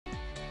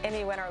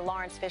Emmy winner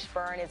Laurence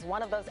Fishburne is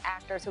one of those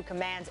actors who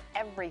commands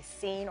every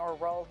scene or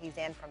role he's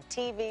in, from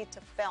TV to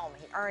film.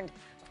 He earned,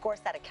 of course,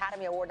 that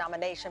Academy Award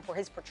nomination for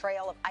his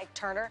portrayal of Ike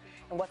Turner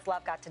in What's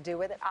Love Got to Do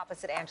With It,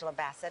 opposite Angela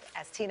Bassett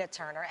as Tina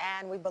Turner.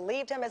 And we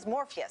believed him as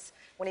Morpheus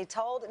when he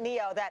told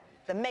Neo that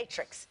the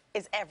Matrix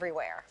is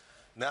everywhere.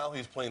 Now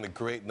he's playing the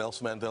great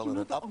Nelson Mandela in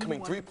an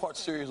upcoming three-part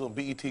series on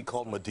BET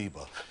called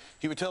Madiba.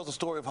 He retells the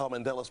story of how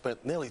Mandela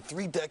spent nearly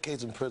 3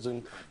 decades in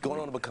prison, going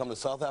on to become the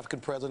South African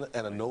president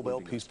and a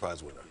Nobel Peace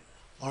Prize winner.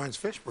 Laurence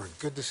Fishburne,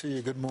 good to see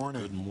you. Good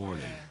morning. Good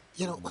morning.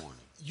 You know,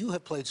 you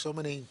have played so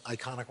many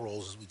iconic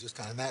roles, as we just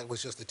kind of, and that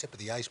was just the tip of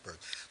the iceberg.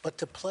 But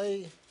to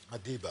play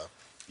Madiba,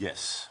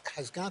 yes,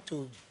 has got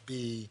to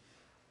be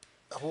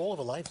a role of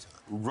a lifetime.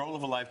 Role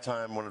of a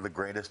lifetime, one of the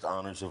greatest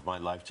honors of my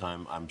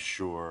lifetime, I'm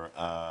sure.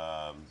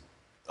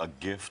 A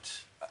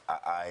gift.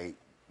 I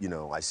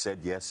said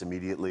yes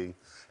immediately,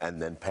 and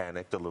then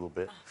panicked a little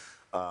bit,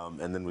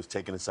 and then was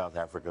taken to South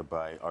Africa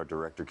by our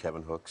director,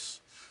 Kevin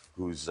Hooks,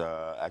 who's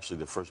actually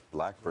the first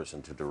black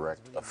person to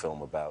direct a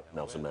film about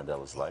Nelson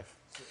Mandela's life.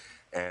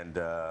 And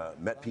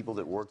met people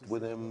that worked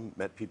with him,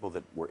 met people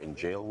that were in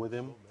jail with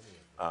him.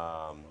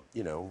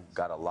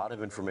 Got a lot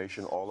of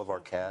information. All of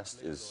our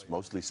cast is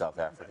mostly South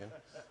African.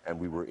 And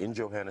we were in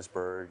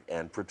Johannesburg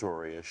and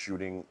Pretoria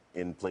shooting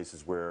in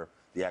places where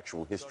the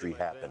actual history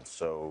happened.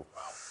 So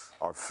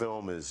our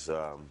film is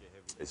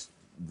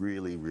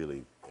really,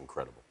 really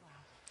incredible.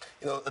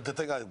 You know, the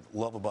thing I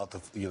love about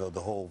the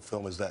whole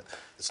film is that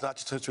it's not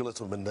just history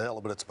lesson of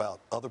Mandela, but it's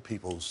about other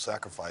people who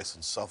sacrificed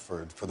and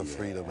suffered for the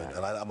freedom, and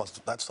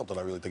that's something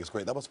I really think is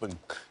great. That must have been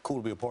cool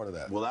to be a part of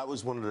that. Well, that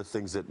was one of the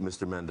things that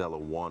Mr. Mandela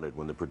wanted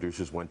when the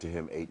producers went to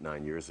him 8,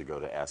 9 years ago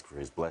to ask for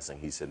his blessing.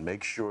 He said,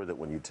 make sure that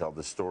when you tell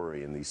the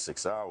story in these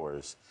 6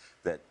 hours,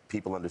 that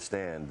people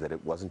understand that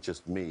it wasn't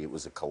just me, it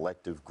was a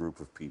collective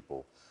group of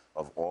people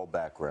of all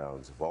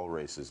backgrounds, of all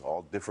races,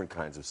 all different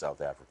kinds of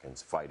South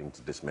Africans fighting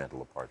to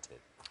dismantle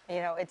apartheid.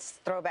 You know, it's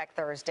Throwback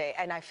Thursday,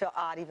 and I feel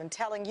odd even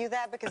telling you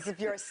that because of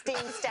your esteemed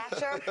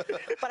stature.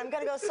 But I'm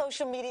going to go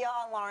social media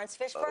on Laurence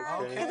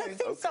Fishburne because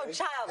it seems so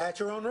childish. At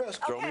your own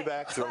risk. Throw me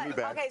back, throw me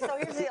back. Okay, so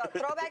here's the deal.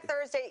 Throwback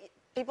Thursday,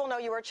 people know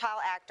you were a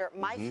child actor.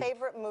 My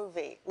favorite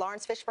movie,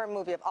 Laurence Fishburne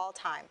movie of all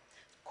time,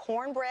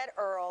 Cornbread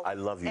Earl. I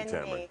love you,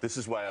 Tamara. This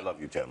is why I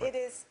love you, Tamara. It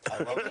is. If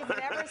you've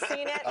never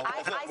seen it,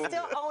 I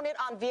still own it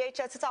on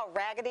VHS. It's all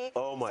raggedy.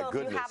 Oh, my goodness.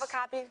 So if you have a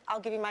copy, I'll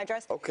give you my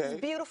address. Okay.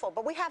 It's beautiful,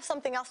 but we have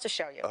something else to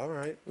show you. All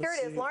right. Here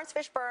it is, Laurence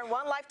Fishburne,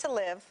 One Life to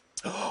Live.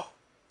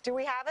 Do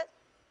we have it?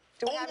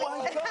 Do we have it?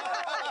 My God.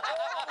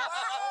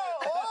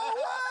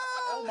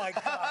 Oh, my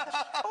gosh.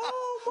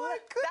 Oh, my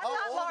goodness. That's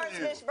not Laurence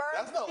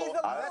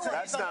Fishburne.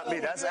 That's not me.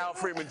 That's Al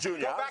Freeman Jr. I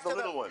was the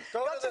little one.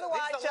 Go to the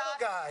wide shot.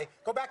 Guy.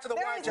 Go back to the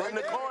wide shot. In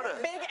the corner.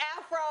 Big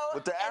afro.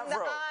 With the and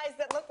afro. the eyes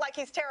that look like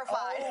he's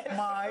terrified. Oh,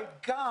 my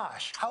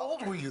gosh. How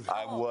old were you then?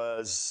 I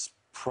was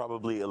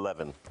probably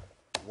 11.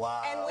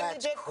 Wow. And when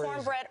you did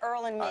Cornbread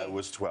Earl and Me. I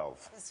was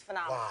 12. It's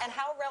phenomenal. Wow. And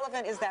how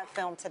relevant is that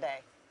film today?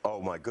 Oh,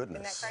 my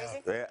goodness.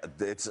 Isn't that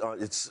crazy? Yeah,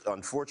 it's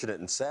unfortunate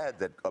and sad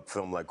that a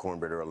film like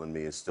Cornbread Earl and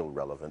Me is still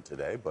relevant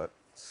today, but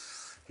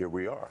here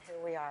we are. Here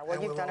we are.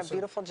 Well, you've done a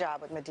beautiful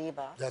job with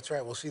Madiba. That's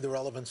right. We'll see the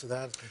relevance of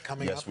that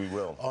coming up. Yes, we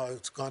will.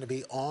 It's going to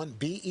be on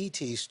BET.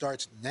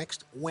 Starts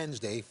next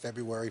Wednesday,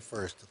 February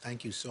 1st.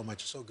 Thank you so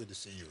much. So good to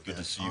see you again. Good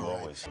to see you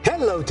always.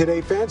 Hello,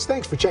 Today fans.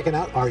 Thanks for checking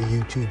out our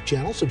YouTube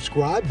channel.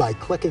 Subscribe by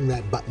clicking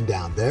that button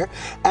down there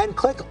and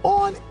click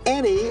on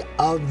any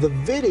of the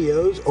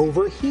videos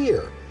over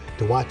here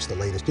to watch the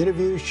latest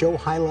interviews, show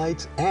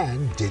highlights,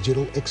 and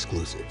digital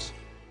exclusives.